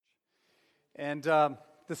And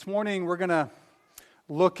this morning we're going to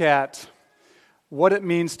look at what it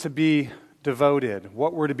means to be devoted,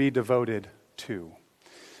 what we're to be devoted to.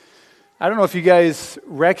 I don't know if you guys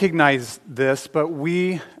recognize this, but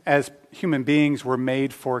we as human beings were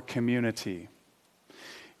made for community.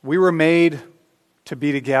 We were made to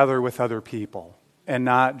be together with other people and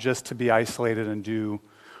not just to be isolated and do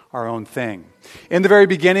our own thing. In the very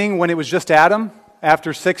beginning, when it was just Adam,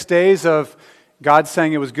 after 6 days of God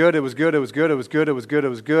saying it was good, it was good, it was good, it was good, it was good, it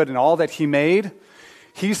was good, and all that he made,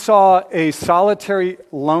 he saw a solitary,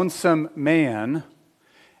 lonesome man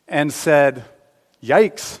and said,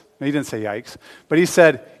 yikes. No, he didn't say yikes, but he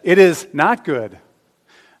said, it is not good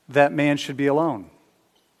that man should be alone.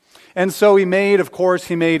 And so he made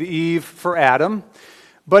Eve for Adam.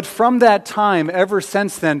 But from that time, ever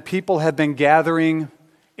since then, people have been gathering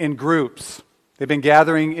in groups. They've been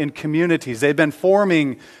gathering in communities. They've been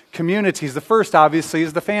forming communities. The first, obviously,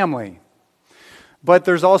 is the family. But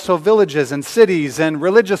there's also villages and cities and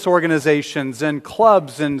religious organizations and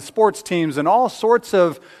clubs and sports teams and all sorts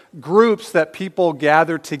of groups that people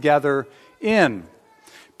gather together in.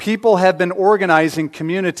 People have been organizing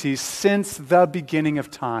communities since the beginning of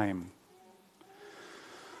time.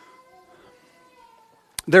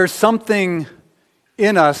 There's something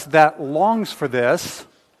in us that longs for this,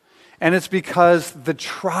 and it's because the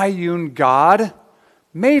triune God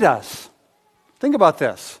made us. Think about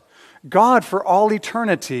this. God, for all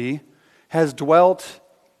eternity, has dwelt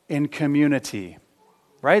in community.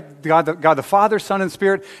 Right? God the Father, Son, and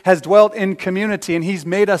Spirit has dwelt in community, and He's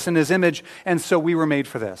made us in His image, and so we were made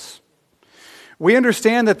for this. We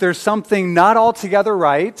understand that there's something not altogether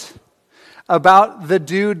right about the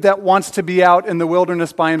dude that wants to be out in the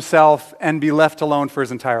wilderness by himself and be left alone for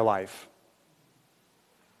his entire life.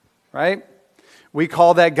 Right? We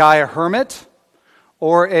call that guy a hermit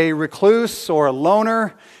or a recluse or a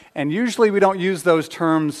loner, and usually we don't use those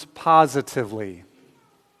terms positively.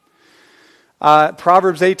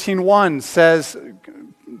 Proverbs 18:1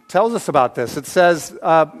 tells us about this. It says,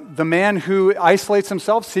 the man who isolates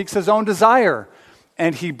himself seeks his own desire,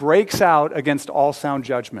 and he breaks out against all sound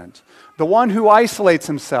judgment. The one who isolates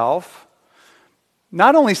himself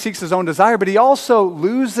not only seeks his own desire, but he also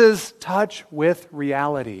loses touch with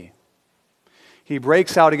reality. He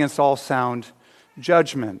breaks out against all sound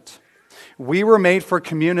judgment. We were made for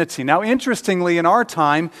community. Now, interestingly, in our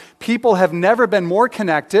time, people have never been more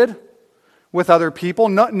connected with other people,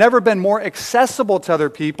 never been more accessible to other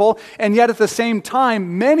people, and yet at the same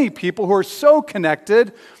time, many people who are so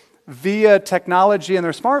connected via technology and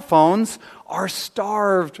their smartphones are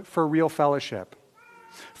starved for real fellowship,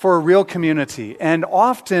 for a real community, and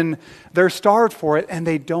often they're starved for it and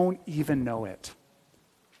they don't even know it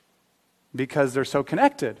because they're so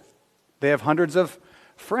connected. They have hundreds of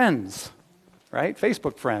friends, right?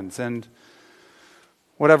 Facebook friends and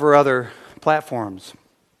whatever other platforms.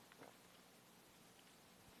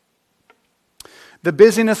 The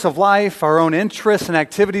busyness of life, our own interests and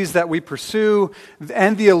activities that we pursue,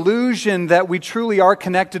 and the illusion that we truly are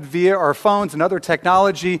connected via our phones and other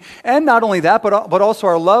technology, and not only that, but also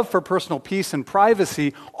our love for personal peace and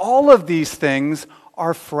privacy, all of these things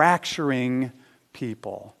are fracturing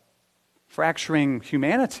people, fracturing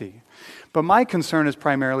humanity. But my concern is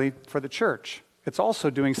primarily for the church. It's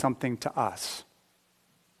also doing something to us.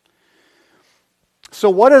 So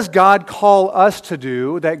what does God call us to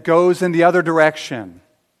do that goes in the other direction?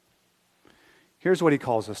 Here's what He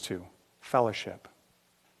calls us to: fellowship.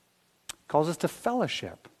 He calls us to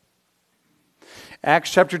fellowship. Acts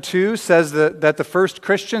chapter 2 says that the first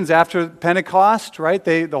Christians after Pentecost, right,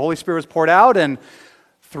 the Holy Spirit was poured out and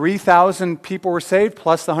 3,000 people were saved,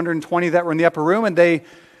 plus the 120 that were in the upper room, and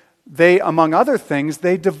they, among other things,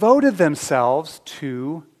 they devoted themselves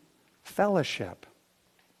to fellowship.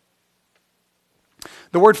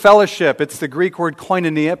 The word fellowship, it's the Greek word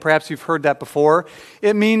koinonia. Perhaps you've heard that before.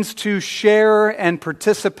 It means to share and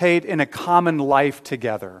participate in a common life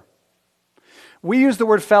together. We use the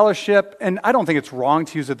word fellowship, and I don't think it's wrong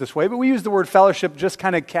to use it this way, but we use the word fellowship just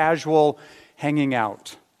kind of casual hanging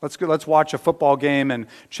out. Let's watch a football game and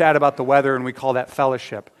chat about the weather, and we call that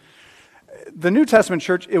fellowship. The New Testament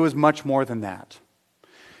church, it was much more than that.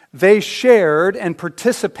 They shared and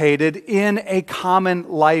participated in a common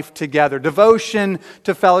life together. Devotion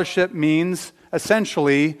to fellowship means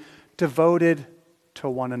essentially devoted to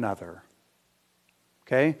one another.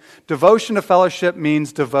 Okay? Devotion to fellowship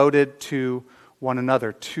means devoted to one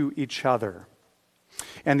another, to each other.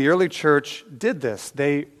 And the early church did this.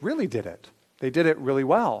 They really did it. They did it really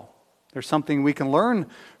well. There's something we can learn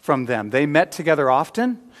from them. They met together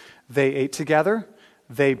often. They ate together.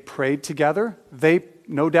 They prayed together. They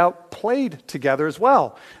no doubt played together as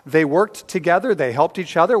well. They worked together, they helped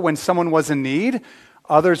each other. When someone was in need,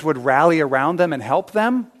 others would rally around them and help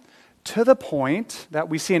them, to the point that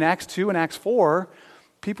we see in Acts 2 and Acts 4,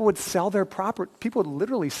 people would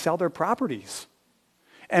literally sell their properties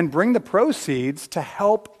and bring the proceeds to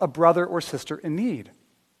help a brother or sister in need.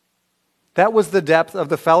 That was the depth of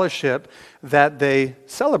the fellowship that they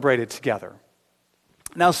celebrated together.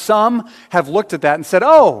 Now, some have looked at that and said,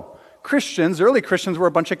 oh, early Christians were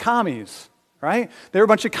a bunch of commies, right? They were a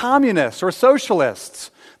bunch of communists or socialists.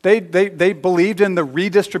 They believed in the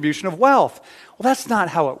redistribution of wealth. Well, that's not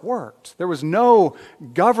how it worked. There was no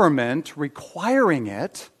government requiring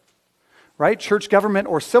it, right? Church government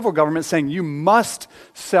or civil government saying you must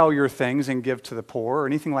sell your things and give to the poor or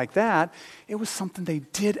anything like that. It was something they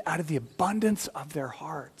did out of the abundance of their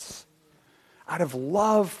hearts, out of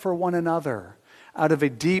love for one another, out of a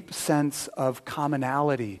deep sense of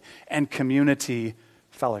commonality and community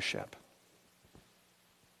fellowship.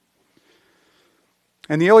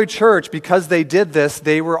 In the early church, because they did this,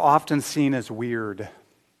 they were often seen as weird.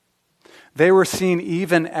 They were seen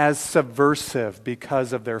even as subversive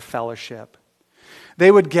because of their fellowship.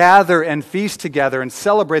 They would gather and feast together and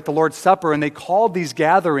celebrate the Lord's Supper, and they called these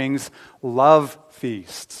gatherings love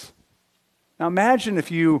feasts. Now imagine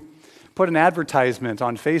if you put an advertisement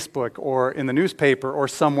on Facebook or in the newspaper or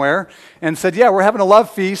somewhere and said, yeah, we're having a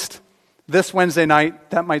love feast this Wednesday night.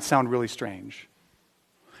 That might sound really strange.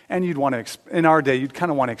 And you'd want to, in our day, you'd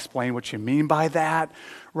kind of want to explain what you mean by that,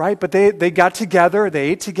 right? But they got together, they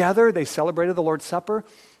ate together, they celebrated the Lord's Supper,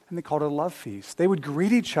 and they called it a love feast. They would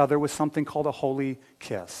greet each other with something called a holy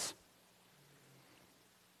kiss.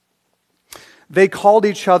 They called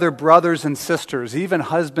each other brothers and sisters. Even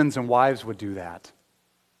husbands and wives would do that.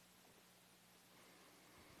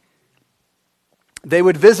 They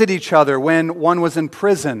would visit each other when one was in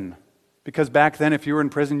prison, because back then, if you were in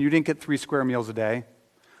prison, you didn't get 3 square meals a day.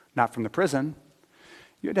 Not from the prison.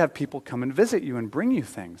 You'd have people come and visit you and bring you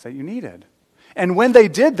things that you needed. And when they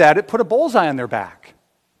did that, it put a bullseye on their back.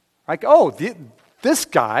 Like, oh, this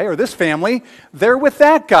guy or this family, they're with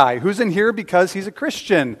that guy who's in here because he's a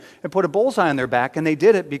Christian. It put a bullseye on their back, and they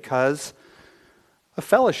did it because of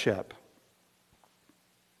fellowship.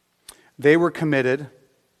 They were committed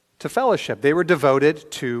to fellowship. They were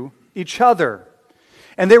devoted to each other.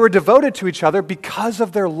 And they were devoted to each other because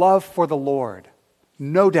of their love for the Lord.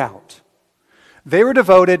 No doubt. They were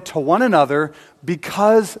devoted to one another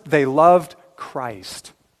because they loved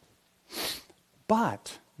Christ.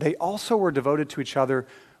 But they also were devoted to each other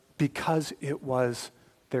because it was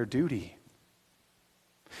their duty.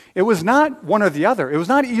 It was not one or the other. It was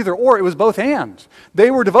not either or. It was both and. They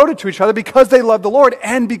were devoted to each other because they loved the Lord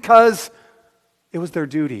and because it was their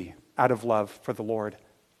duty out of love for the Lord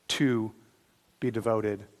to be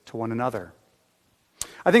devoted to one another.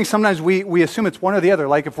 I think sometimes we assume it's one or the other.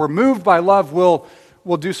 Like if we're moved by love, we'll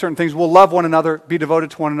do certain things. We'll love one another, be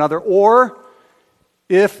devoted to one another. Or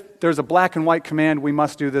if there's a black and white command, we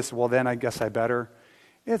must do this, well then I guess I better.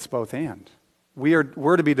 It's both and. We're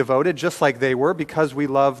to be devoted just like they were because we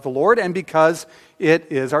love the Lord and because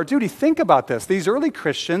it is our duty. Think about this. These early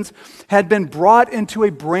Christians had been brought into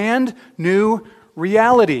a brand new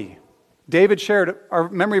reality. David shared our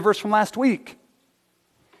memory verse from last week.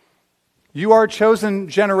 You are a chosen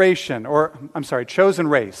generation, chosen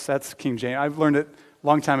race. That's King James. I've learned it a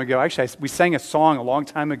long time ago. Actually, we sang a song a long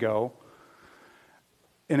time ago,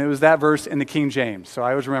 and it was that verse in the King James. So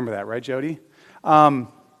I always remember that, right, Jody?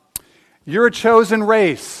 You're a chosen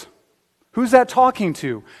race. Who's that talking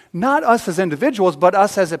to? Not us as individuals, but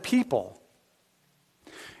us as a people.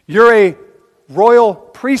 You're a royal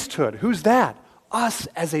priesthood. Who's that? Us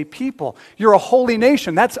as a people. You're a holy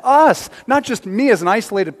nation. That's us, not just me as an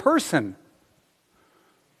isolated person.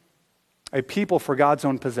 A people for God's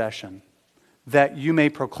own possession, that you may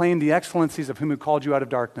proclaim the excellencies of him who called you out of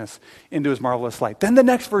darkness into his marvelous light. Then the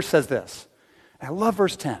next verse says this, and I love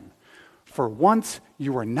verse 10. For once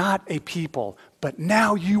you were not a people, but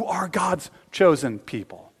now you are God's chosen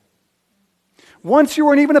people. Once you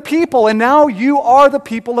weren't even a people, and now you are the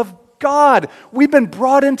people of God. We've been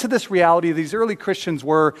brought into this reality, these early Christians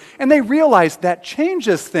were, and they realized that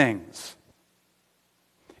changes things.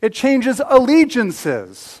 It changes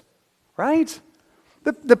allegiances, right?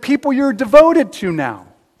 The people you're devoted to now.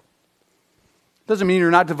 Doesn't mean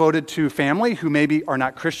you're not devoted to family who maybe are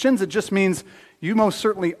not Christians. It just means you most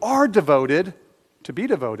certainly are devoted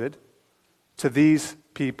to these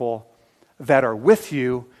people that are with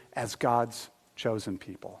you as God's chosen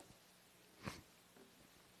people.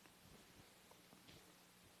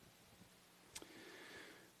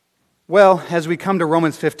 Well, as we come to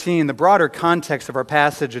Romans 15, the broader context of our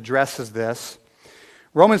passage addresses this.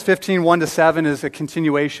 Romans 15, 1-7 is a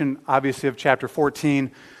continuation, obviously, of chapter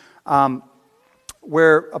 14, what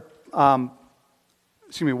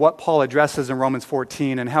Paul addresses in Romans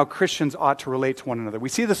 14 and how Christians ought to relate to one another. We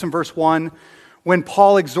see this in verse 1 when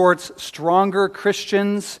Paul exhorts stronger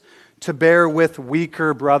Christians to bear with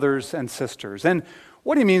weaker brothers and sisters. And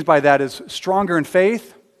what he means by that is stronger in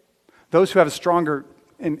faith, those who have a stronger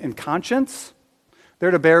in conscience. They're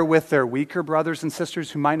to bear with their weaker brothers and sisters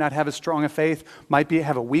who might not have as strong a faith,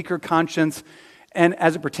 have a weaker conscience. And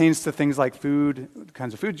as it pertains to things like food, the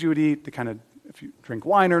kinds of foods you would eat, if you drink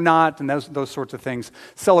wine or not, and those sorts of things,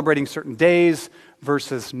 celebrating certain days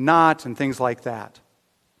versus not, and things like that.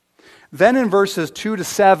 Then in verses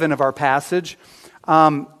 2-7 of our passage,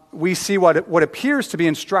 we see what appears to be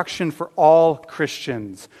instruction for all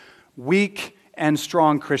Christians, weak and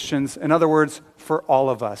strong Christians. In other words, for all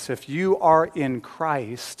of us. If you are in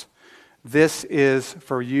Christ, this is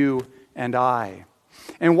for you and I.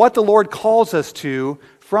 And what the Lord calls us to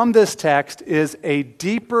from this text is a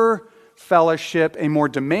deeper fellowship, a more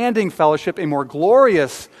demanding fellowship, a more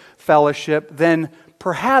glorious fellowship than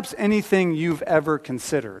perhaps anything you've ever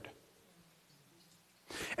considered.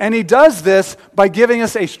 And he does this by giving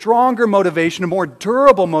us a stronger motivation, a more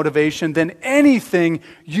durable motivation than anything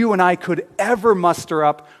you and I could ever muster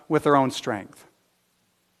up with our own strength.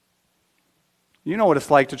 You know what it's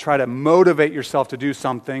like to try to motivate yourself to do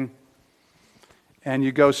something, and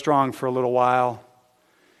you go strong for a little while,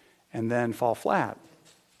 and then fall flat.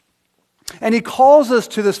 And he calls us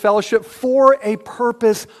to this fellowship for a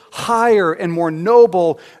purpose higher and more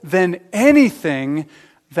noble than anything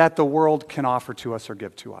that the world can offer to us or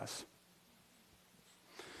give to us.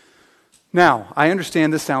 Now, I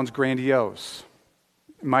understand this sounds grandiose.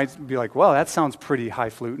 It might be like, well, that sounds pretty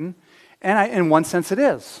highfalutin. And in one sense it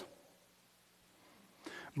is.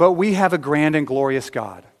 But we have a grand and glorious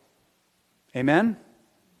God. Amen?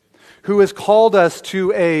 Who has called us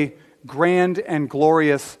to a grand and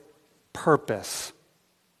glorious purpose.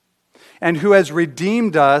 And who has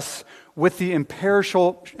redeemed us with the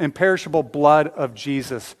imperishable blood of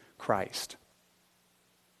Jesus Christ.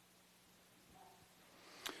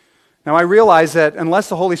 Now, I realize that unless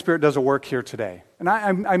the Holy Spirit does a work here today, and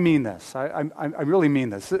I mean this, I really mean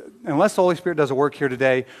this, unless the Holy Spirit does a work here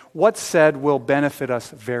today, what's said will benefit us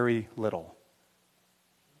very little.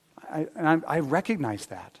 I recognize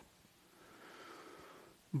that.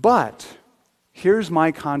 But here's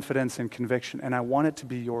my confidence and conviction, and I want it to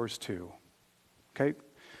be yours too. Okay?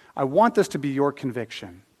 I want this to be your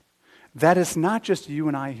conviction, that it's not just you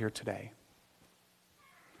and I here today,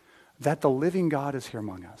 that the living God is here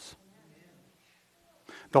among us.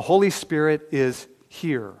 The Holy Spirit is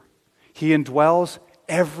here. He indwells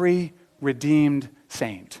every redeemed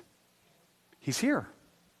saint. He's here.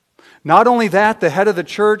 Not only that, the head of the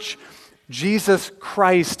church, Jesus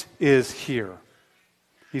Christ, is here.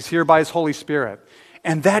 He's here by His Holy Spirit.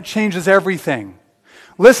 And that changes everything.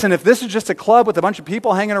 Listen, if this is just a club with a bunch of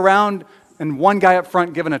people hanging around and one guy up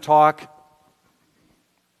front giving a talk,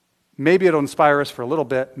 maybe it'll inspire us for a little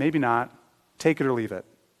bit, maybe not. Take it or leave it.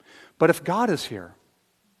 But if God is here,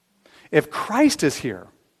 if Christ is here,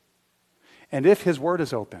 and if His Word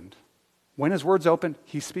is opened, when His Word's opened,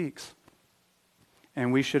 He speaks.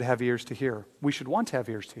 And we should have ears to hear. We should want to have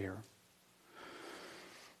ears to hear.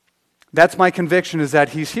 That's my conviction, is that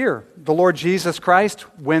He's here. The Lord Jesus Christ,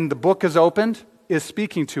 when the book is opened, is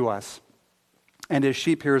speaking to us, and His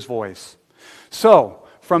sheep hear His voice. So,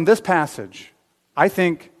 from this passage, I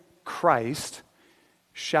think Christ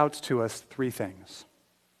shouts to us three things.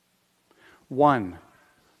 One,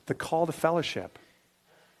 the call to fellowship.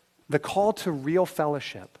 The call to real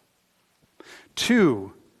fellowship.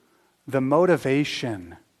 Two, the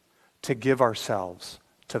motivation to give ourselves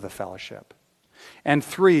to the fellowship. And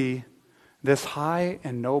three, this high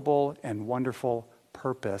and noble and wonderful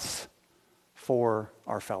purpose for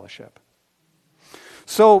our fellowship.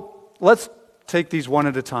 So let's take these one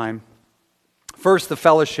at a time. First, the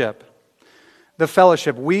fellowship. The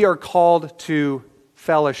fellowship. We are called to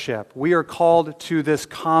fellowship. We are called to this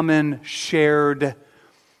common, shared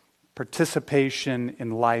participation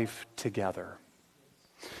in life together.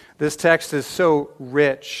 This text is so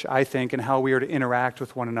rich, I think, in how we are to interact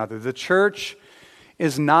with one another. The church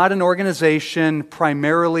is not an organization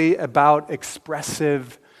primarily about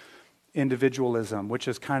expressive individualism, which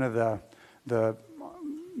is kind of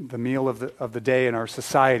the meal of the day in our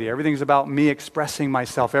society. Everything's about me expressing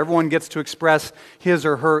myself. Everyone gets to express his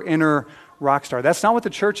or her inner rock star. That's not what the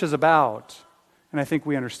church is about, and I think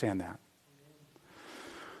we understand that.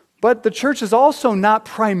 But the church is also not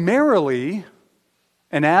primarily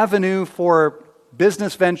an avenue for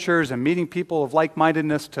business ventures and meeting people of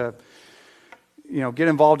like-mindedness to get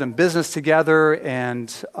involved in business together and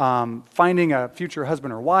finding a future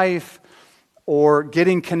husband or wife, or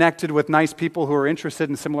getting connected with nice people who are interested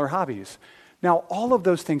in similar hobbies. Now, all of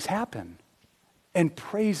those things happen, and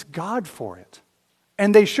praise God for it.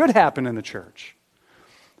 And they should happen in the church.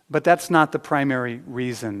 But that's not the primary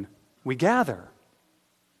reason we gather.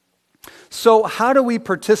 So how do we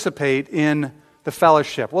participate in the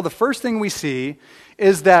fellowship? Well, the first thing we see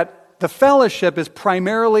is that the fellowship is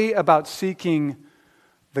primarily about seeking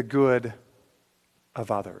the good of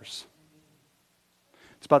others.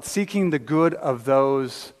 It's about seeking the good of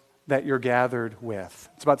those that you're gathered with.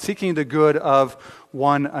 It's about seeking the good of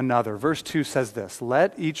one another. Verse 2 says this,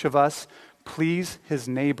 "Let each of us please his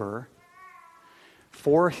neighbor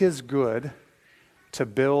for his good to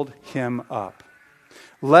build him up."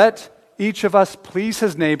 Let each of us please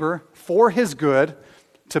his neighbor for his good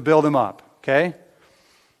to build him up, okay?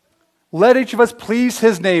 Let each of us please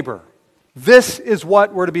his neighbor. This is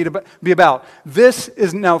what we're to be about.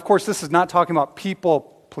 Now, of course, this is not talking about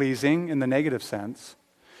people pleasing in the negative sense.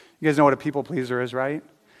 You guys know what a people pleaser is, right?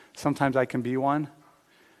 Sometimes I can be one,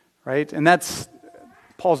 right? And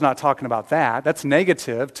Paul's not talking about that. That's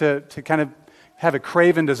negative, to kind of have a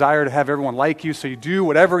craven desire to have everyone like you, so you do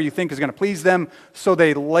whatever you think is going to please them so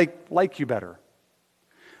they like you better.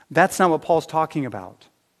 That's not what Paul's talking about.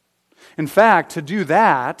 In fact, to do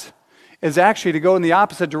that is actually to go in the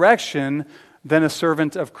opposite direction than a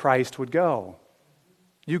servant of Christ would go.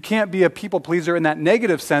 You can't be a people pleaser in that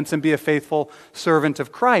negative sense and be a faithful servant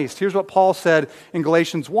of Christ. Here's what Paul said in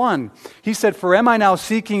Galatians 1. He said, "For am I now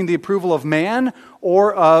seeking the approval of man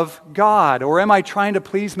or of God? Or am I trying to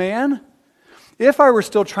please man? If I were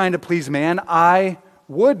still trying to please man, I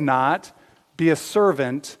would not be a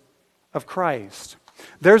servant of Christ."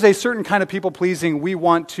 There's a certain kind of people pleasing we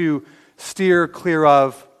want to steer clear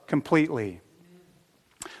of completely.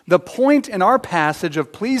 The point in our passage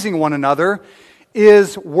of pleasing one another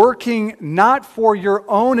is working not for your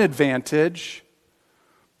own advantage,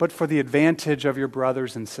 but for the advantage of your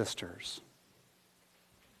brothers and sisters.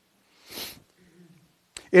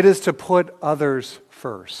 It is to put others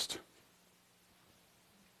first.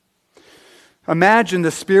 Imagine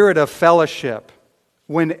the spirit of fellowship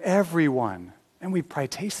when everyone, and we've probably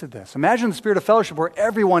tasted this, imagine the spirit of fellowship where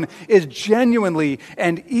everyone is genuinely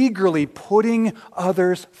and eagerly putting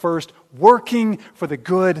others first, working for the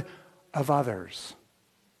good of others.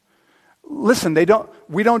 Listen,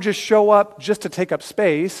 we don't just show up just to take up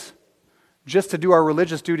space, just to do our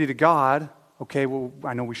religious duty to God. Okay, well,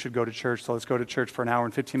 I know we should go to church, so let's go to church for an hour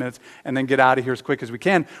and 15 minutes and then get out of here as quick as we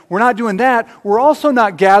can. We're not doing that. We're also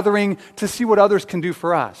not gathering to see what others can do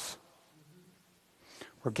for us.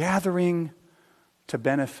 We're gathering to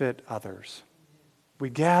benefit others. We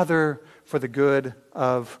gather for the good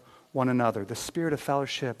of one another. The spirit of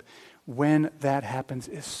fellowship, when that happens,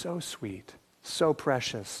 is so sweet, so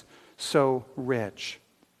precious, so rich.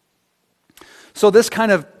 So this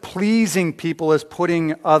kind of pleasing people is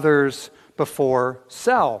putting others before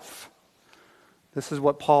self. This is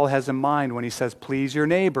what Paul has in mind when he says, please your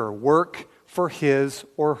neighbor, work for his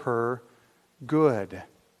or her good.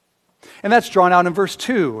 And that's drawn out in verse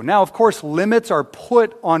 2. Now, of course, limits are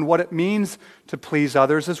put on what it means to please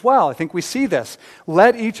others as well. I think we see this.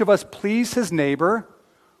 Let each of us please his neighbor.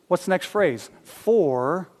 What's the next phrase?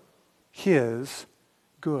 For his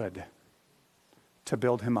good, to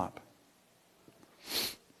build him up.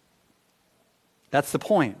 That's the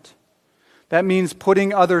point. That means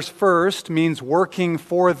putting others first, means working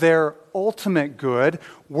for their ultimate good,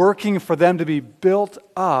 working for them to be built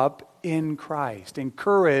up in Christ,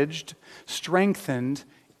 encouraged, strengthened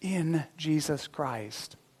in Jesus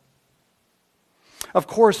Christ. Of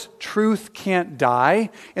course, truth can't die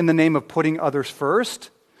in the name of putting others first.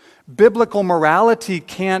 Biblical morality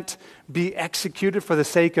can't be executed for the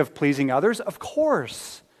sake of pleasing others. Of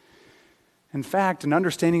course. In fact, an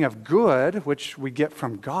understanding of good, which we get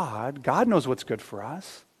from God, God knows what's good for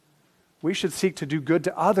us. We should seek to do good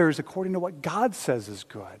to others according to what God says is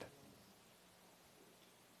good.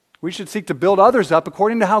 We should seek to build others up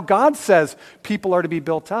according to how God says people are to be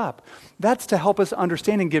built up. That's to help us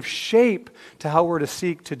understand and give shape to how we're to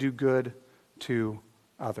seek to do good to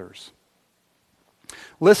others.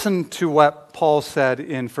 Listen to what Paul said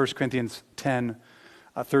in 1 Corinthians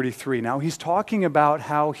 10:33. Now, he's talking about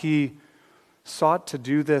how he sought to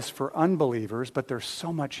do this for unbelievers, but there's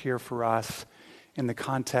so much here for us in the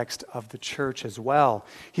context of the church as well.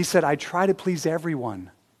 He said, I try to please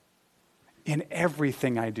everyone in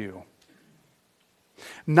everything I do,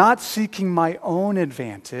 not seeking my own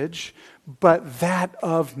advantage, but that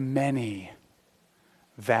of many,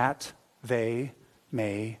 that they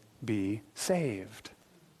may be saved.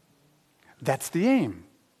 That's the aim,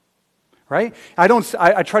 right?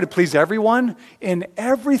 I try to please everyone in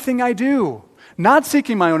everything I do. Not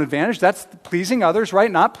seeking my own advantage, that's pleasing others, right?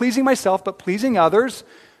 Not pleasing myself, but pleasing others,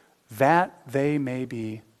 that they may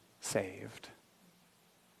be saved.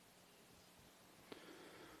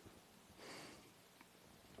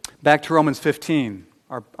 Back to Romans 15,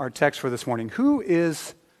 our text for this morning. Who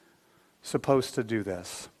is supposed to do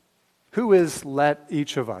this? Who is let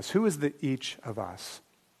each of us? Who is the each of us?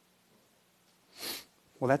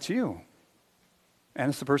 Well, that's you. And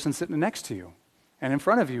it's the person sitting next to you, and in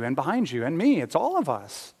front of you, and behind you, and me. It's all of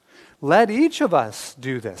us. Let each of us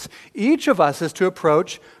do this. Each of us is to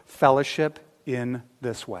approach fellowship in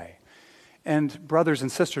this way. And brothers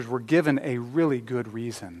and sisters, we're given a really good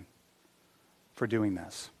reason for doing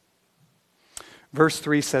this. Verse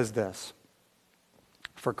 3 says this,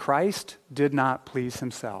 "For Christ did not please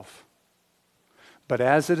himself, but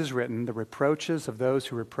as it is written, the reproaches of those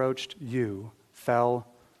who reproached you fell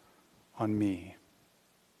on me."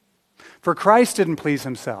 For Christ didn't please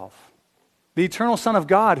himself, the eternal Son of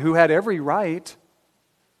God who had every right.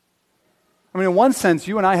 I mean, in one sense,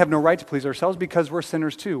 you and I have no right to please ourselves because we're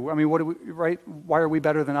sinners too. I mean, right? Why are we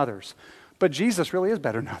better than others? But Jesus really is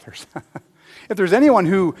better than others. If there's anyone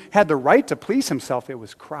who had the right to please himself, it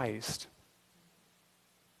was Christ.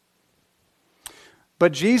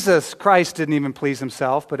 But Jesus, Christ, didn't even please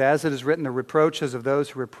himself, but as it is written, the reproaches of those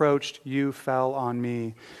who reproached you fell on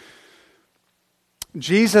me.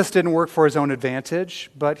 Jesus didn't work for his own advantage,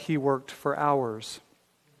 but he worked for ours.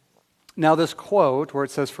 Now this quote, where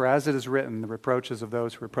it says, "For as it is written, the reproaches of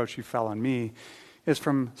those who reproach you fell on me," is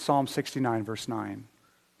from Psalm 69, verse 9.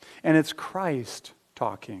 And it's Christ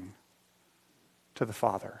talking to the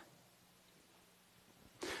Father.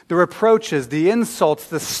 The reproaches, the insults,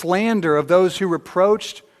 the slander of those who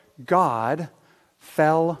reproached God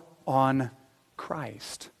fell on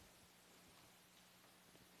Christ.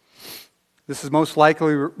 This is most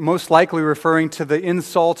likely referring to the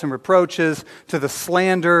insults and reproaches, to the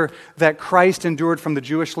slander that Christ endured from the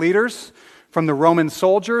Jewish leaders, from the Roman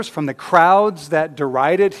soldiers, from the crowds that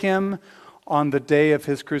derided him on the day of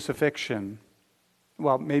his crucifixion.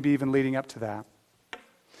 Well, maybe even leading up to that.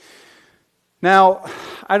 Now,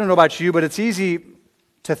 I don't know about you, but it's easy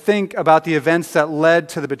to think about the events that led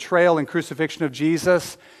to the betrayal and crucifixion of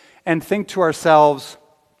Jesus and think to ourselves,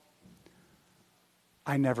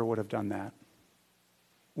 I never would have done that.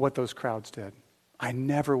 What those crowds did. I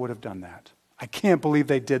never would have done that. I can't believe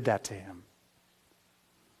they did that to him.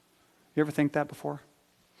 You ever think that before?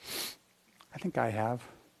 I think I have.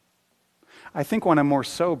 I think when I'm more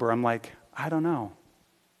sober, I'm like, I don't know.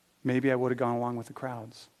 Maybe I would have gone along with the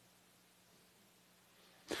crowds.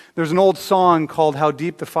 There's an old song called How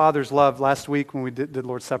Deep the Father's Love. Last week when we did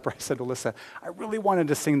Lord's Supper, I said to Alyssa, I really wanted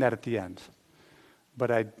to sing that at the end. But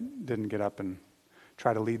I didn't get up and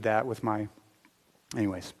try to lead that with my...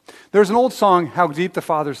 Anyways, there's an old song, How Deep the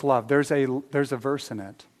Father's Love. There's a verse in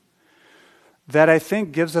it that I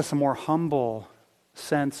think gives us a more humble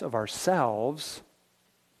sense of ourselves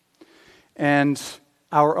and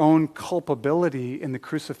our own culpability in the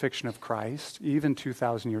crucifixion of Christ, even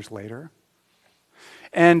 2,000 years later.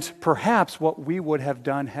 And perhaps what we would have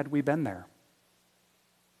done had we been there.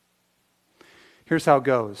 Here's how it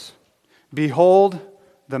goes. Behold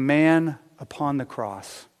the man upon the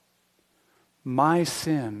cross, my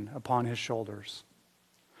sin upon his shoulders.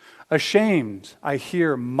 Ashamed, I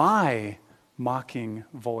hear my mocking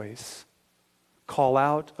voice call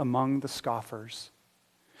out among the scoffers.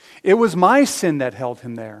 It was my sin that held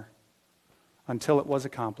him there until it was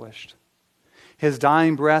accomplished. His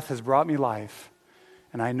dying breath has brought me life,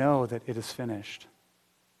 and I know that it is finished.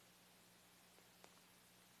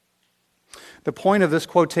 The point of this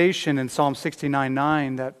quotation in Psalm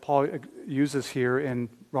 69:9 that Paul uses here in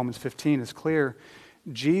Romans 15 is clear.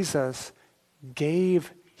 Jesus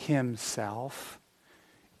gave himself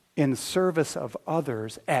in service of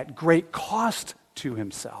others at great cost to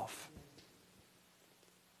himself.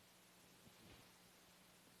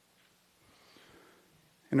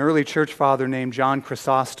 An early church father named John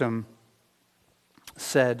Chrysostom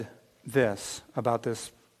said this about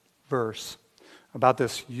this verse, about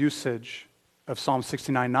this usage of Psalm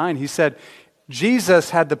 69:9. He said,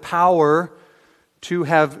 Jesus had the power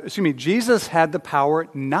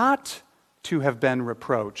not to have been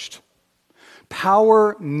reproached,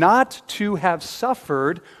 power not to have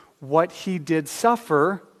suffered what he did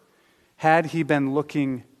suffer had he been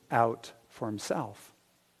looking out for himself.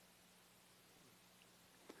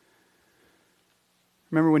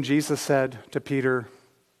 Remember when Jesus said to Peter,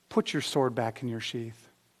 put your sword back in your sheath.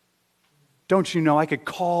 Don't you know I could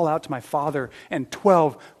call out to my Father and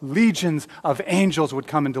 12 legions of angels would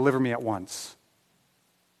come and deliver me at once?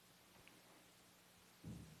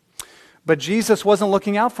 But Jesus wasn't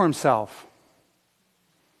looking out for himself.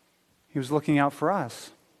 He was looking out for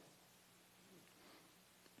us.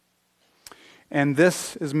 And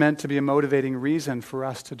this is meant to be a motivating reason for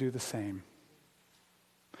us to do the same.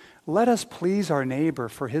 Let us please our neighbor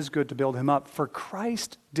for his good to build him up, for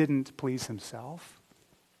Christ didn't please himself.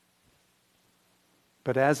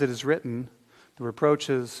 But as it is written, the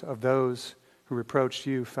reproaches of those who reproached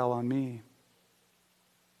you fell on me.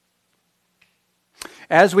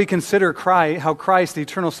 As we consider how Christ, the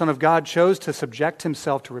eternal Son of God, chose to subject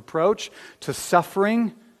himself to reproach, to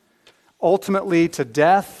suffering, ultimately to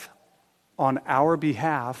death on our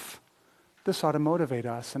behalf, this ought to motivate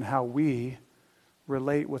us in how we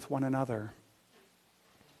relate with one another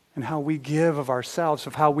and how we give of ourselves,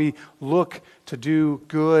 of how we look to do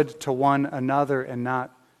good to one another and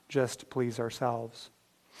not just please ourselves.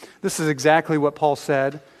 This is exactly what Paul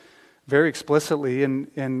said very explicitly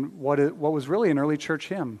in what was really an early church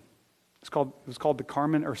hymn. It was called the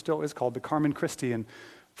Carmen, or still is called the Carmen Christi in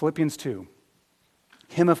Philippians 2.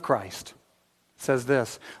 Hymn of Christ. It says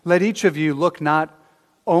this: "Let each of you look not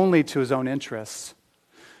only to his own interests,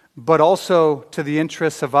 but also to the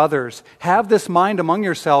interests of others. Have this mind among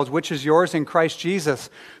yourselves, which is yours in Christ Jesus,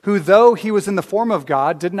 who, though he was in the form of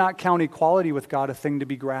God, did not count equality with God a thing to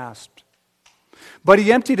be grasped. But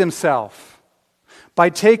he emptied himself by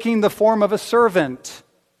taking the form of a servant.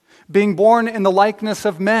 Being born in the likeness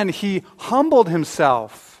of men, he humbled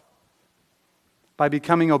himself by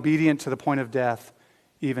becoming obedient to the point of death,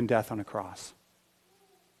 even death on a cross."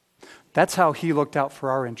 That's how he looked out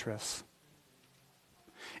for our interests.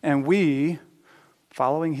 And we,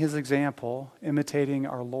 following his example, imitating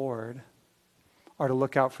our Lord, are to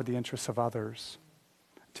look out for the interests of others,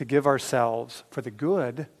 to give ourselves for the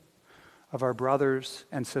good of our brothers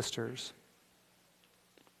and sisters.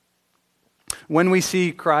 When we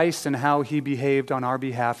see Christ and how he behaved on our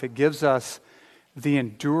behalf, it gives us the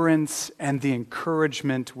endurance and the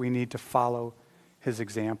encouragement we need to follow his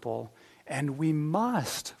example. And we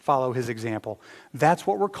must follow his example. That's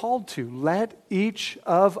what we're called to. Let each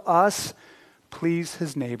of us please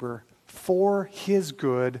his neighbor for his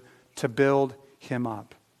good to build him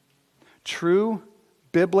up. True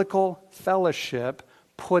biblical fellowship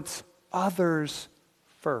puts others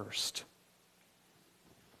first,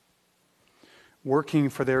 working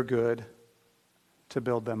for their good to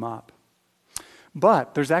build them up.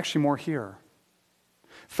 But there's actually more here.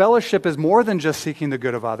 Fellowship is more than just seeking the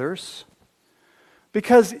good of others,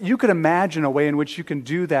 because you could imagine a way in which you can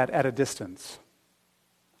do that at a distance.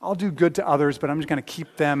 I'll do good to others, but I'm just going to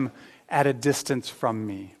keep them at a distance from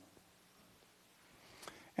me.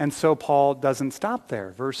 And so Paul doesn't stop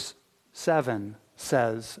there. Verse 7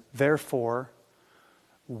 says, "Therefore,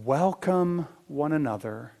 welcome one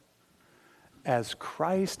another as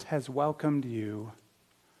Christ has welcomed you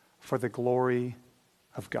for the glory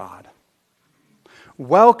of God."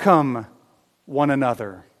 Welcome one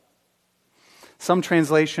another. Some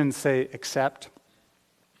translations say accept.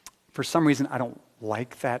 For some reason, I don't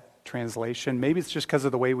like that translation. Maybe it's just because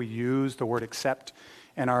of the way we use the word accept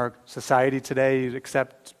in our society today.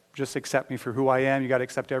 Just accept me for who I am. You got to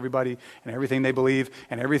accept everybody and everything they believe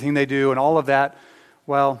and everything they do and all of that.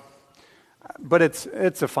 Well, but it's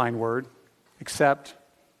a fine word. Accept,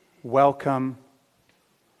 welcome.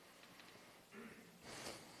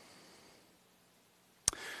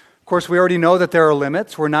 Of course, we already know that there are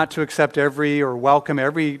limits. We're not to accept every or welcome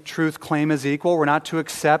every truth claim as equal. We're not to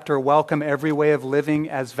accept or welcome every way of living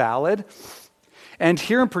as valid. And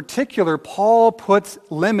here in particular, Paul puts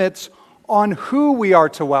limits on who we are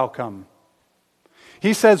to welcome.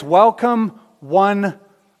 He says, welcome one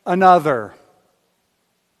another.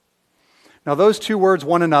 Now, those two words,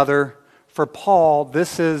 one another, for Paul,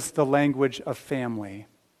 this is the language of family.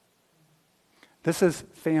 This is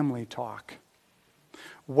family talk.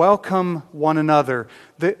 Welcome one another.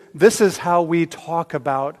 This is how we talk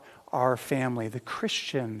about our family, the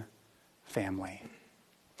Christian family.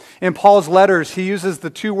 In Paul's letters, he uses the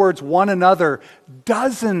two words one another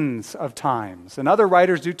dozens of times. And other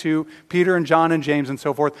writers do too, Peter and John and James and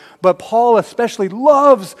so forth. But Paul especially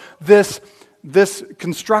loves this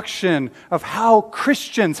construction of how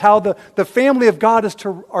Christians, how the family of God is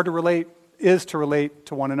to relate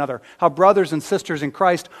to one another. How brothers and sisters in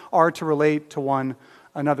Christ are to relate to one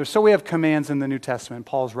another. So we have commands in the New Testament,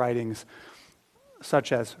 Paul's writings,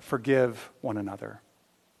 such as forgive one another,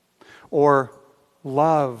 or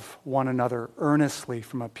love one another earnestly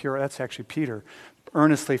from a pure, that's actually Peter,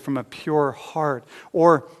 earnestly from a pure heart,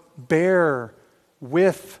 or bear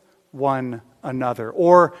with one another,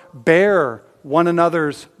 or bear one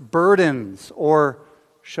another's burdens, or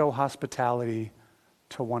show hospitality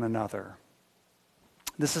to one another.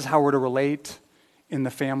 This is how we're to relate in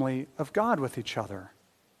the family of God with each other.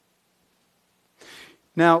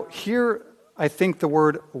 Now, here I think the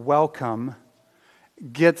word welcome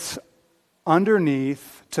gets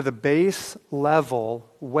underneath to the base level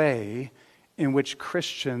way in which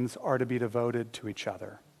Christians are to be devoted to each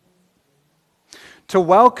other. To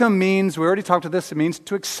welcome means, we already talked about this, it means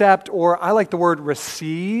to accept, or I like the word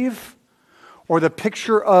receive, or the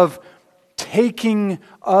picture of taking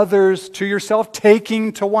others to yourself,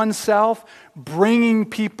 taking to oneself, bringing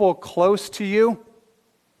people close to you.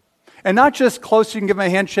 And not just close, you can give them a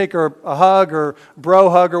handshake or a hug or bro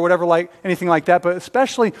hug or whatever, like anything like that, but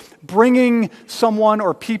especially bringing someone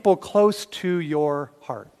or people close to your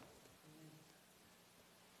heart.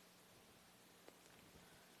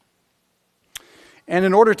 And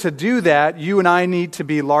in order to do that, you and I need to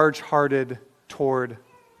be large-hearted toward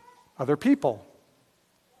other people.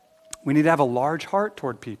 We need to have a large heart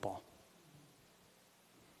toward people.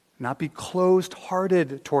 Not be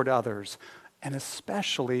closed-hearted toward others, and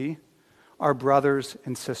especially our brothers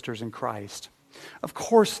and sisters in Christ. Of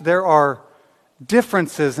course, there are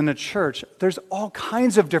differences in a church. There's all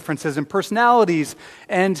kinds of differences in personalities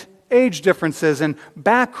and age differences and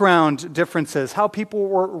background differences, how people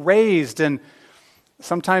were raised, and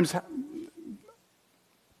sometimes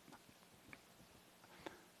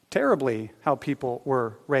terribly how people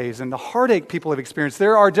were raised and the heartache people have experienced.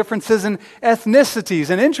 There are differences in ethnicities.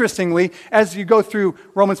 And interestingly, as you go through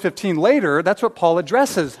Romans 15 later, that's what Paul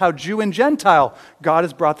addresses, how Jew and Gentile, God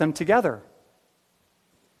has brought them together.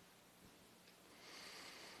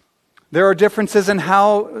 There are differences in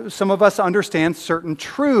how some of us understand certain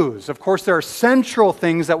truths. Of course, there are central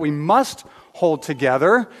things that we must hold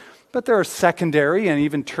together, but there are secondary and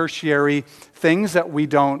even tertiary things that we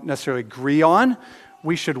don't necessarily agree on.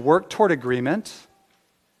 We should work toward agreement.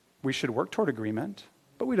 We should work toward agreement,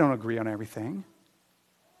 but we don't agree on everything.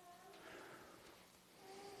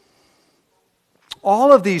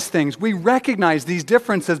 All of these things, we recognize these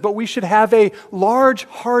differences, but we should have a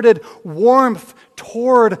large-hearted warmth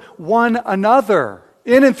toward one another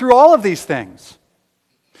in and through all of these things.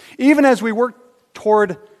 Even as we work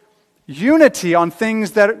toward unity on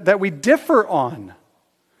things that we differ on,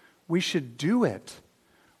 we should do it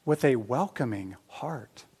with a welcoming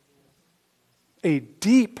heart. A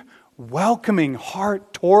deep, welcoming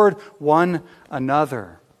heart toward one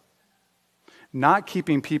another. Not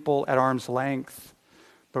keeping people at arm's length,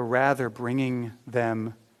 but rather bringing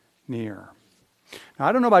them near. Now,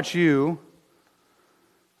 I don't know about you,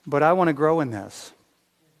 but I want to grow in this.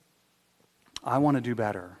 I want to do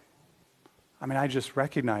better. I mean, I just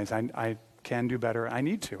recognize I can do better. I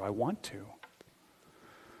need to. I want to.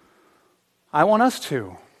 I want us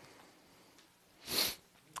to.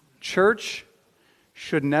 Church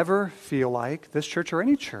should never feel like, this church or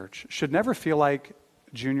any church, should never feel like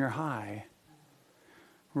junior high,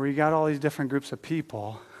 where you got all these different groups of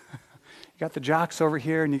people. You got the jocks over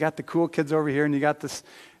here, and you got the cool kids over here, and you got this,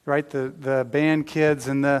 right, the band kids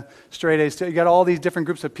and the straight A's. You got all these different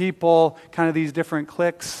groups of people, kind of these different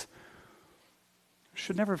cliques.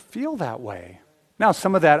 Should never feel that way. Now,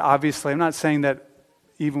 some of that, obviously, I'm not saying that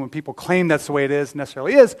even when people claim that's the way it is,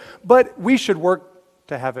 necessarily is, but we should work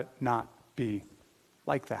to have it not be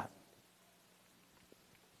like that.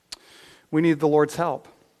 We need the Lord's help.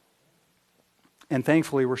 And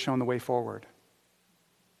thankfully, we're shown the way forward.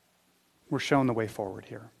 We're shown the way forward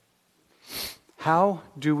here. How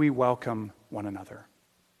do we welcome one another?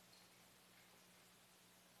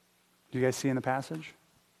 Do you guys see in the passage?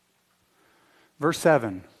 Verse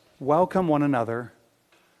 7, welcome one another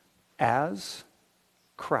as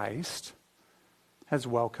Christ has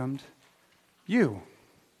welcomed you.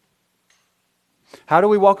 How do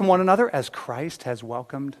we welcome one another? As Christ has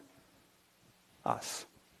welcomed us.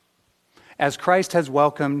 As Christ has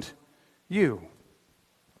welcomed you.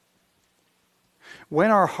 When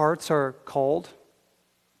our hearts are cold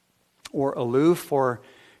or aloof or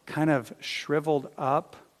kind of shriveled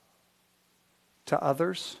up to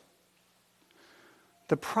others,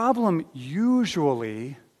 the problem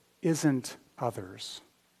usually isn't others.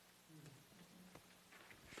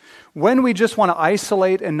 When we just want to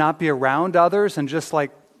isolate and not be around others and just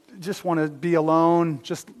want to be alone,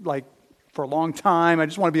 just like for a long time, I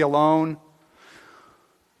just want to be alone.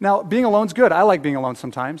 Now, being alone's good. I like being alone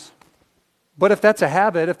sometimes. But if that's a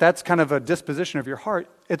habit, if that's kind of a disposition of your heart,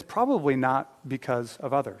 it's probably not because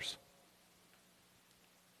of others.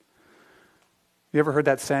 You ever heard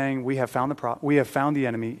that saying, we have found the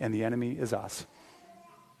enemy, and the enemy is us?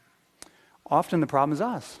 Often the problem is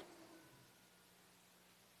us.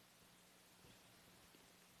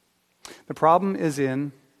 The problem is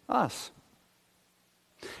in us.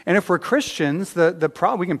 And if we're Christians,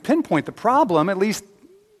 we can pinpoint the problem, at least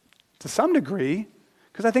to some degree,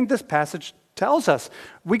 because I think this passage tells us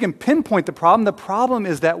we can pinpoint the problem. The problem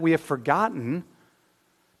is that we have forgotten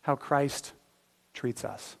how Christ treats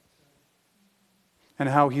us and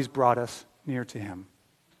how he's brought us near to him.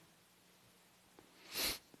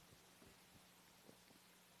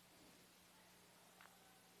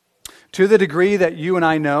 To the degree that you and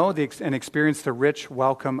I know and experience the rich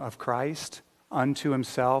welcome of Christ unto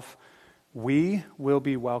himself, we will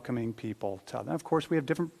be welcoming people to them. Of course, we have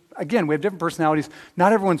different personalities.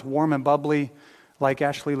 Not everyone's warm and bubbly like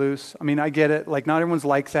Ashley Luce. I mean, I get it. Like, not everyone's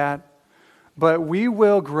like that. But we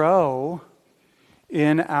will grow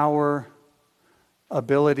in our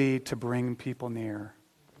ability to bring people near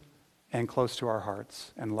and close to our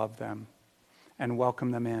hearts and love them and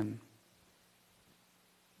welcome them in.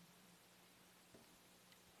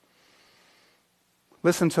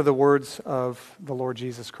 Listen to the words of the Lord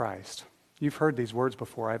Jesus Christ. You've heard these words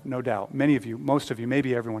before, I have no doubt. Many of you, most of you,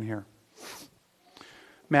 maybe everyone here.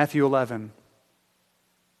 Matthew 11.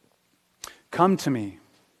 Come to me,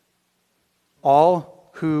 all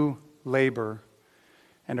who labor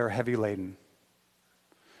and are heavy laden,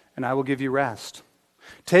 and I will give you rest.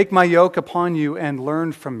 Take my yoke upon you and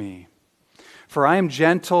learn from me, for I am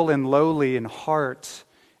gentle and lowly in heart,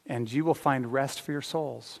 and you will find rest for your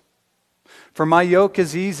souls. For my yoke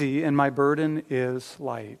is easy and my burden is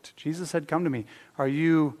light. Jesus said, come to me. Are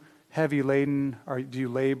you heavy laden? Do you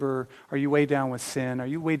labor? Are you weighed down with sin? Are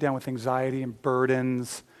you weighed down with anxiety and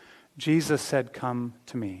burdens? Jesus said, come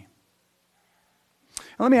to me.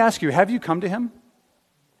 And let me ask you, have you come to him?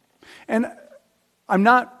 And I'm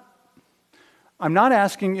not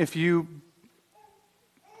asking if you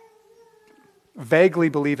vaguely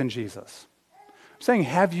believe in Jesus. I'm saying,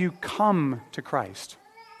 have you come to Christ?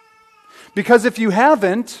 Because if you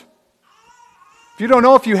haven't, if you don't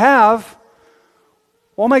know if you have,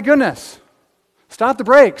 oh my goodness, stop the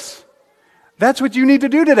brakes. That's what you need to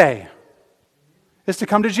do today, is to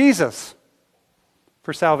come to Jesus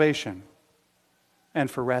for salvation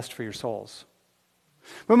and for rest for your souls.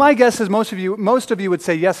 But my guess is most of you would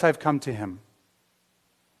say, yes, I've come to him.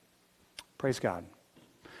 Praise God.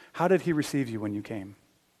 How did he receive you when you came?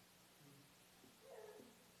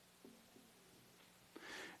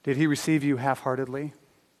 Did he receive you half-heartedly?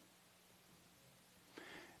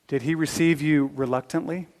 Did he receive you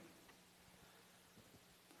reluctantly?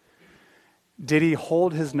 Did he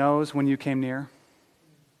hold his nose when you came near?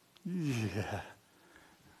 Yeah.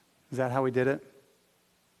 Is that how he did it?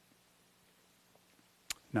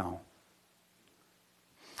 No.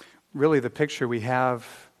 Really, the picture we have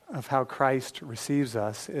of how Christ receives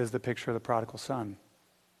us is the picture of the prodigal son.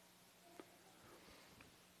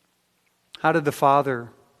 How did the father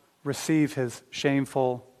receive his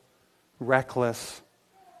shameful, reckless,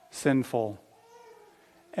 sinful,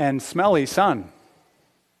 and smelly son?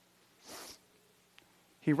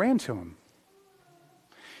 He ran to him.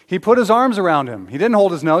 He put his arms around him. He didn't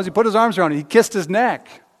hold his nose. He put his arms around him. He kissed his neck.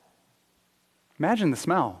 Imagine the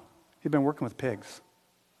smell. He'd been working with pigs.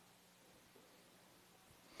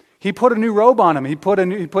 He put a new robe on him. He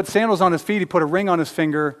put sandals on his feet. He put a ring on his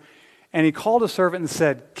finger. And he called a servant and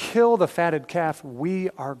said, kill the fatted calf. We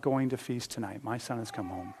are going to feast tonight. My son has come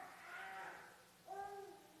home.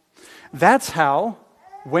 That's how,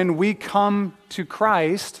 when we come to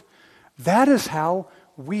Christ, that is how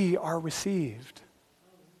we are received.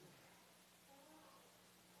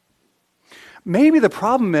 Maybe the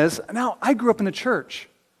problem is, now I grew up in the church.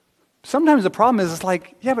 Sometimes the problem is, it's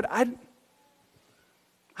like, yeah, but I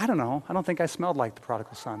don't know. I don't think I smelled like the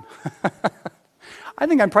prodigal son. I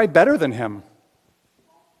think I'm probably better than him.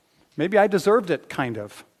 Maybe I deserved it, kind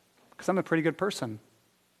of, because I'm a pretty good person.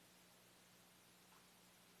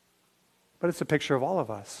 But it's a picture of all of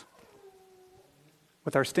us,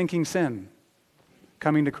 with our stinking sin,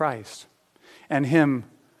 coming to Christ, and him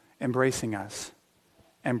embracing us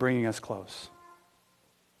and bringing us close.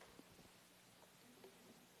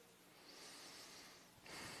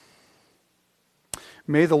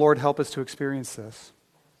 May the Lord help us to experience this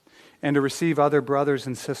and to receive other brothers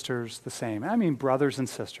and sisters the same. I mean brothers and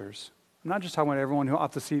sisters. I'm not just talking about everyone who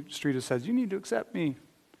off the street who says, you need to accept me.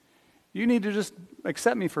 You need to just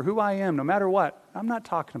accept me for who I am, no matter what. I'm not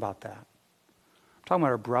talking about that. I'm talking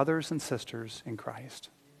about our brothers and sisters in Christ.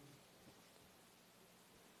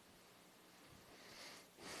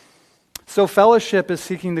 So fellowship is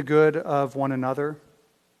seeking the good of one another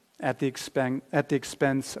at the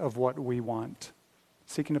expense of what we want,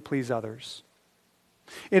 seeking to please others.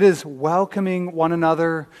 It is welcoming one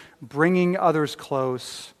another, bringing others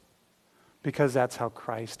close, because that's how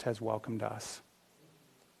Christ has welcomed us.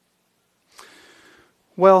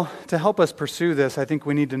 Well, to help us pursue this, I think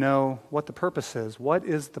we need to know what the purpose is. What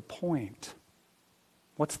is the point?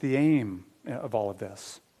 What's the aim of all of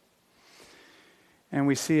this? And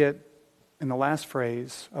we see it in the last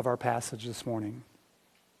phrase of our passage this morning.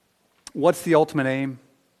 What's the ultimate aim?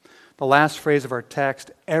 The last phrase of our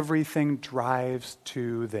text, everything drives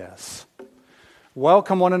to this.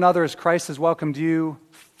 Welcome one another as Christ has welcomed you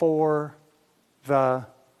for the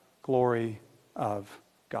glory of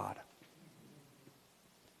God.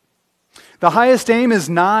 The highest aim is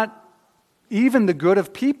not even the good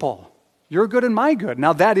of people. Your good and my good.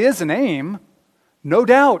 Now that is an aim, no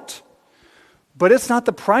doubt. But it's not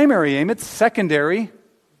the primary aim, it's secondary.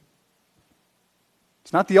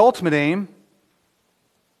 It's not the ultimate aim.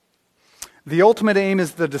 The ultimate aim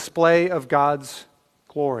is the display of God's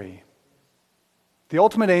glory. The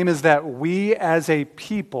ultimate aim is that we as a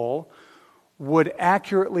people would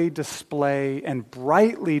accurately display and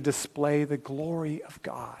brightly display the glory of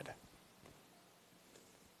God.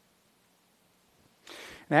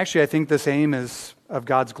 And actually, I think this aim of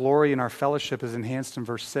God's glory in our fellowship is enhanced in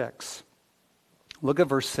verse 6. Look at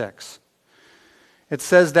verse 6. It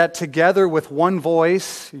says that together with one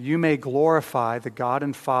voice you may glorify the God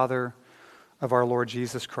and Father of our Lord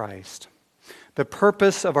Jesus Christ. The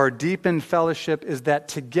purpose of our deepened fellowship is that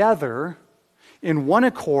together, in one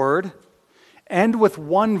accord, and with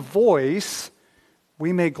one voice,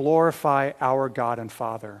 we may glorify our God and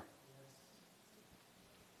Father.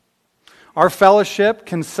 Our fellowship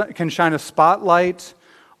can shine a spotlight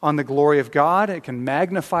on the glory of God. It can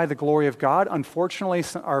magnify the glory of God. Unfortunately,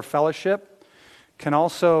 our fellowship can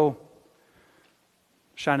also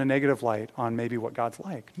shine a negative light on maybe what God's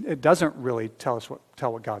like. It doesn't really tell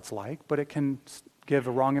what God's like, but it can give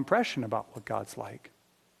a wrong impression about what God's like.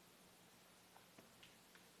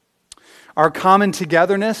 Our common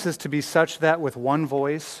togetherness is to be such that with one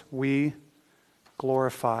voice we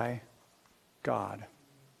glorify God.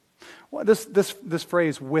 Well, this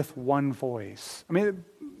phrase, with one voice. I mean,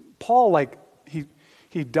 Paul,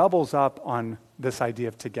 he doubles up on this idea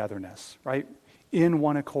of togetherness, right? In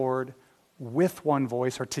one accord, with one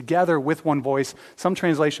voice, or together with one voice. Some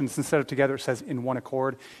translations, instead of together, it says in one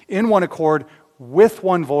accord. In one accord, with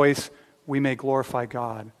one voice, we may glorify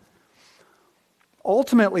God.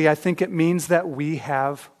 Ultimately, I think it means that we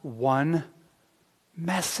have one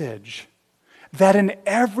message. That in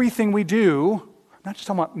everything we do, I'm not just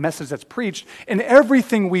talking about message that's preached, in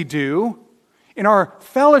everything we do, in our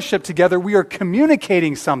fellowship together, we are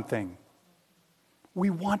communicating something. We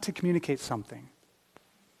want to communicate something.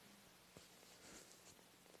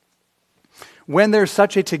 When there's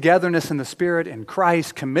such a togetherness in the Spirit, in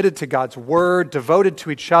Christ, committed to God's Word, devoted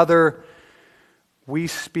to each other, we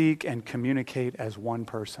speak and communicate as one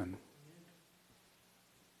person,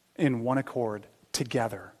 in one accord,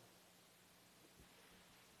 together.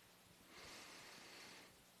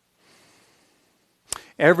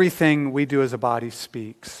 Everything we do as a body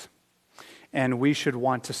speaks, and we should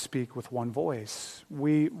want to speak with one voice.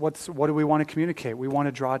 What do we want to communicate? We want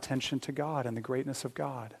to draw attention to God and the greatness of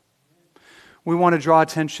God. We want to draw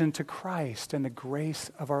attention to Christ and the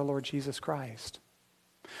grace of our Lord Jesus Christ.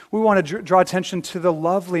 We want to draw attention to the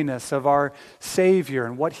loveliness of our Savior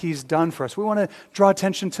and what He's done for us. We want to draw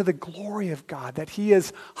attention to the glory of God, that He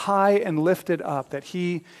is high and lifted up, that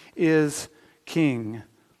He is King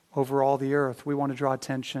over all the earth. We want to draw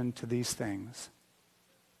attention to these things.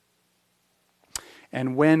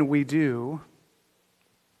 And when we do,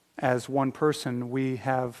 as one person, we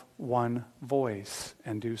have one voice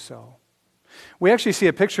and do so. We actually see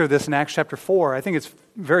a picture of this in Acts chapter 4. I think it's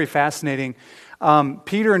very fascinating.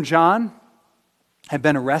 Peter and John had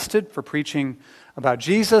been arrested for preaching about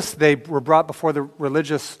Jesus. They were brought before the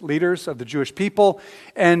religious leaders of the Jewish people,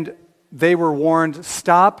 and they were warned,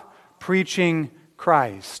 stop preaching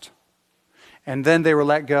Christ. And then they were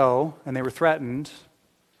let go, and they were threatened.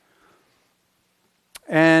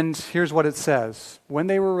 And here's what it says. When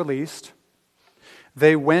they were released,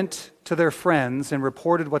 they went to their friends and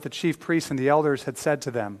reported what the chief priests and the elders had said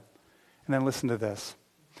to them. And then listen to this.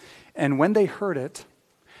 And when they heard it,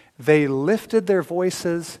 they lifted their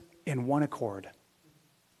voices in one accord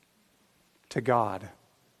to God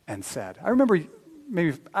and said. I remember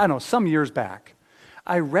some years back,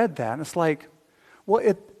 I read that, and it's like, well,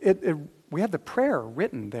 we have the prayer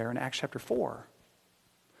written there in Acts chapter 4.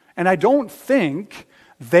 And I don't think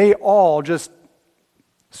they all just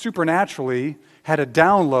supernaturally had a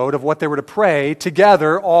download of what they were to pray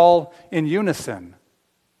together, all in unison.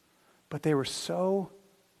 But they were so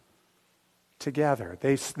together.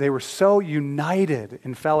 They were so united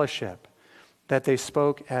in fellowship that they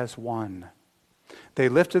spoke as one. They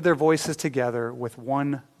lifted their voices together with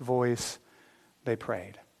one voice. They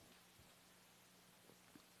prayed.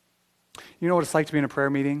 You know what it's like to be in a prayer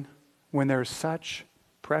meeting? When there's such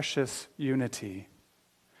precious unity.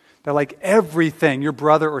 That like everything your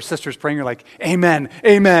brother or sister's praying, you're like, amen,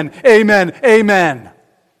 amen, amen, amen.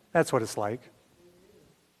 That's what it's like.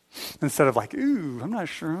 Instead of like, ooh, I'm not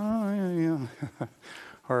sure. Oh, yeah.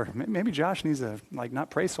 Or maybe Josh needs to like not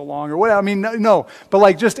pray so long or whatever. I mean, no. But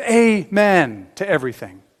like just amen to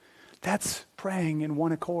everything. That's praying in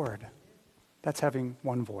one accord. That's having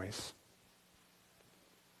one voice.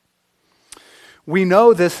 We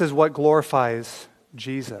know this is what glorifies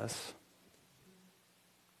Jesus.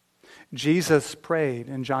 Jesus prayed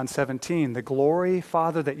in John 17, the glory,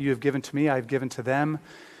 Father, that you have given to me, I have given to them,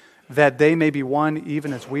 that they may be one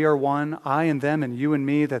even as we are one, I and them and you and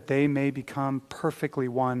me, that they may become perfectly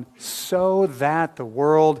one, so that the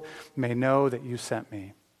world may know that you sent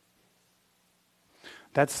me.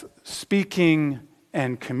 That's speaking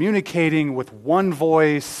and communicating with one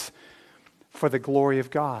voice for the glory of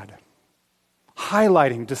God.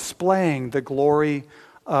 Highlighting, displaying the glory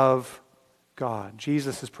of God.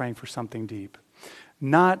 Jesus is praying for something deep.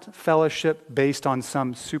 Not fellowship based on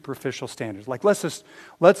some superficial standards. Like let's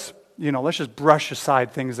just brush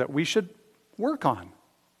aside things that we should work on.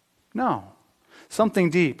 No. Something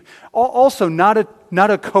deep. Also not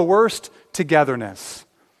a coerced togetherness,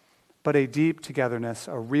 but a deep togetherness,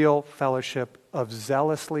 a real fellowship of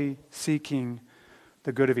zealously seeking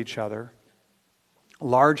the good of each other.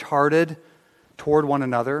 Large-hearted toward one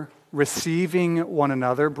another, receiving one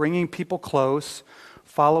another, bringing people close,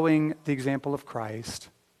 following the example of Christ,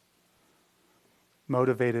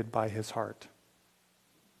 motivated by his heart.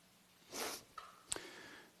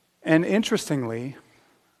 And interestingly,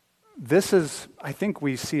 this is, I think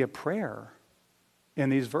we see a prayer in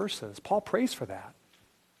these verses. Paul prays for that.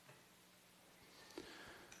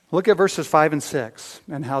 Look at verses 5 and 6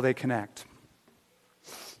 and how they connect.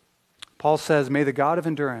 Paul says, may the God of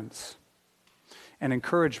endurance and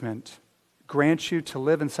encouragement grant you to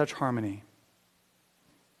live in such harmony.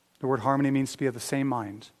 The word harmony means to be of the same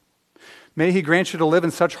mind. May he grant you to live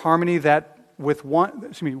in such harmony that with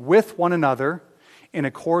one another, in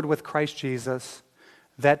accord with Christ Jesus,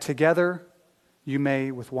 that together you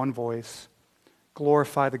may, with one voice,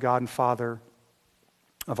 glorify the God and Father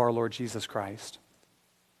of our Lord Jesus Christ.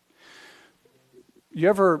 You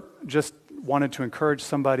ever just wanted to encourage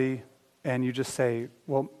somebody and you just say,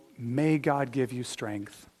 well, may God give you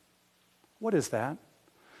strength? What is that?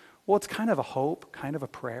 Well, it's kind of a hope, kind of a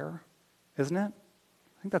prayer, isn't it?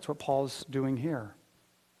 I think that's what Paul's doing here.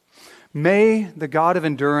 May the God of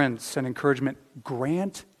endurance and encouragement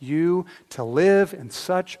grant you to live in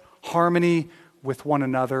such harmony with one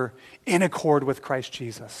another in accord with Christ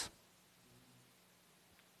Jesus.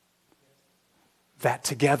 That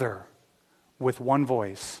together, with one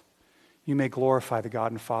voice, you may glorify the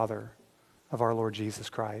God and Father of our Lord Jesus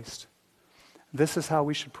Christ. This is how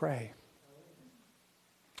we should pray.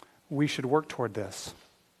 We should work toward this.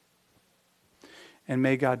 And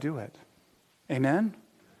may God do it. Amen?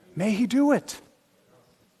 May he do it.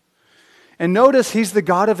 And notice he's the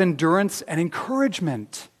God of endurance and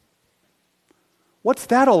encouragement. What's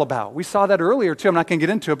that all about? We saw that earlier too. I'm not going to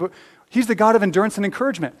get into it, but he's the God of endurance and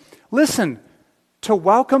encouragement. Listen, to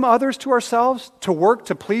welcome others to ourselves, to work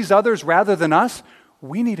to please others rather than us,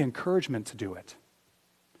 we need encouragement to do it.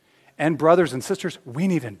 And brothers and sisters, we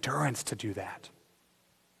need endurance to do that.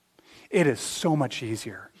 It is so much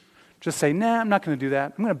easier. Just say, nah, I'm not going to do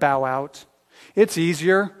that. I'm going to bow out. It's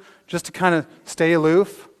easier just to kind of stay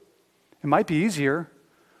aloof. It might be easier,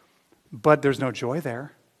 but there's no joy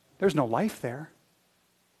there. There's no life there.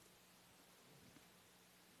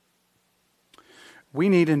 We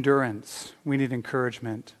need endurance. We need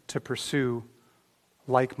encouragement to pursue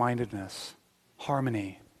like-mindedness,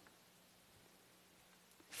 harmony,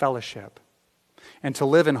 fellowship, and to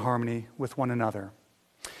live in harmony with one another.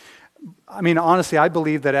 I mean, honestly, I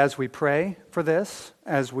believe that as we pray for this,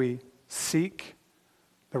 as we seek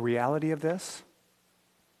the reality of this,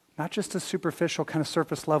 not just a superficial kind of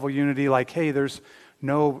surface level unity like, hey, there's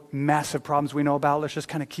no massive problems we know about, let's just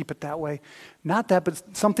kind of keep it that way. Not that, but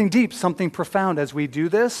something deep, something profound. As we do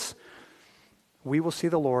this, we will see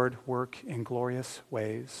the Lord work in glorious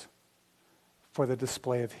ways for the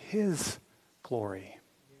display of his glory.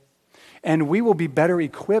 And we will be better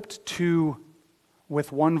equipped to,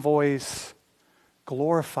 with one voice,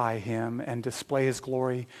 glorify him and display his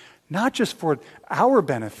glory, not just for our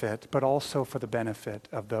benefit, but also for the benefit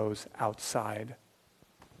of those outside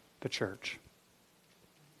the church.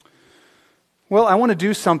 Well, I want to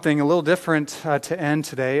do something a little different to end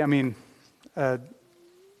today. I mean, I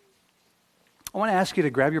want to ask you to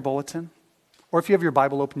grab your bulletin, or if you have your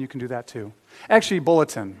Bible open, you can do that too. Actually,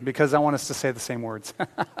 bulletin, because I want us to say the same words.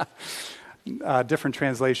 Different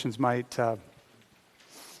translations might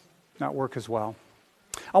not work as well.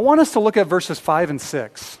 I want us to look at verses 5 and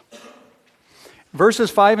 6.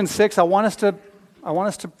 Verses 5 and 6, I want us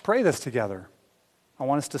to pray this together. I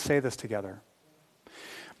want us to say this together.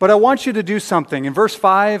 But I want you to do something. In verse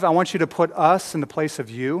 5, I want you to put us in the place of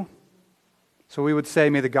you. So we would say,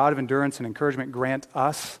 may the God of endurance and encouragement grant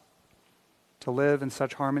us to live in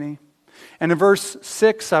such harmony. And in verse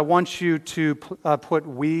 6, I want you to put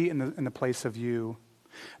we in the place of you.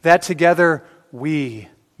 That together we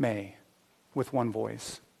may, with one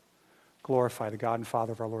voice, glorify the God and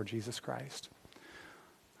Father of our Lord Jesus Christ.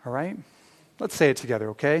 All right? Let's say it together,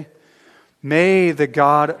 okay? May the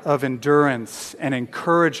God of endurance and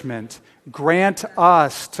encouragement grant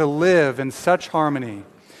us to live in such harmony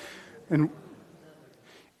and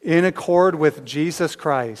in accord with Jesus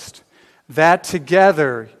Christ, that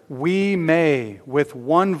together we may, with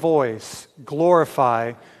one voice,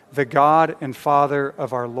 glorify the God and Father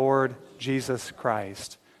of our Lord Jesus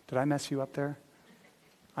Christ. Did I mess you up there?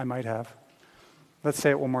 I might have. Let's say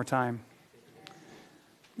it one more time.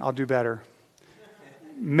 I'll do better.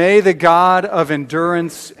 May the God of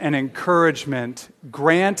endurance and encouragement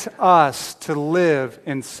grant us to live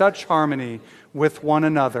in such harmony with one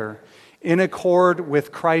another, in accord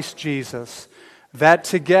with Christ Jesus, that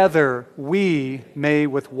together we may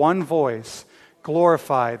with one voice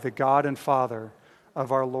glorify the God and Father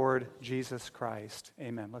of our Lord Jesus Christ.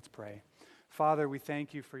 Amen. Let's pray. Father, we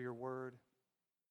thank you for your word.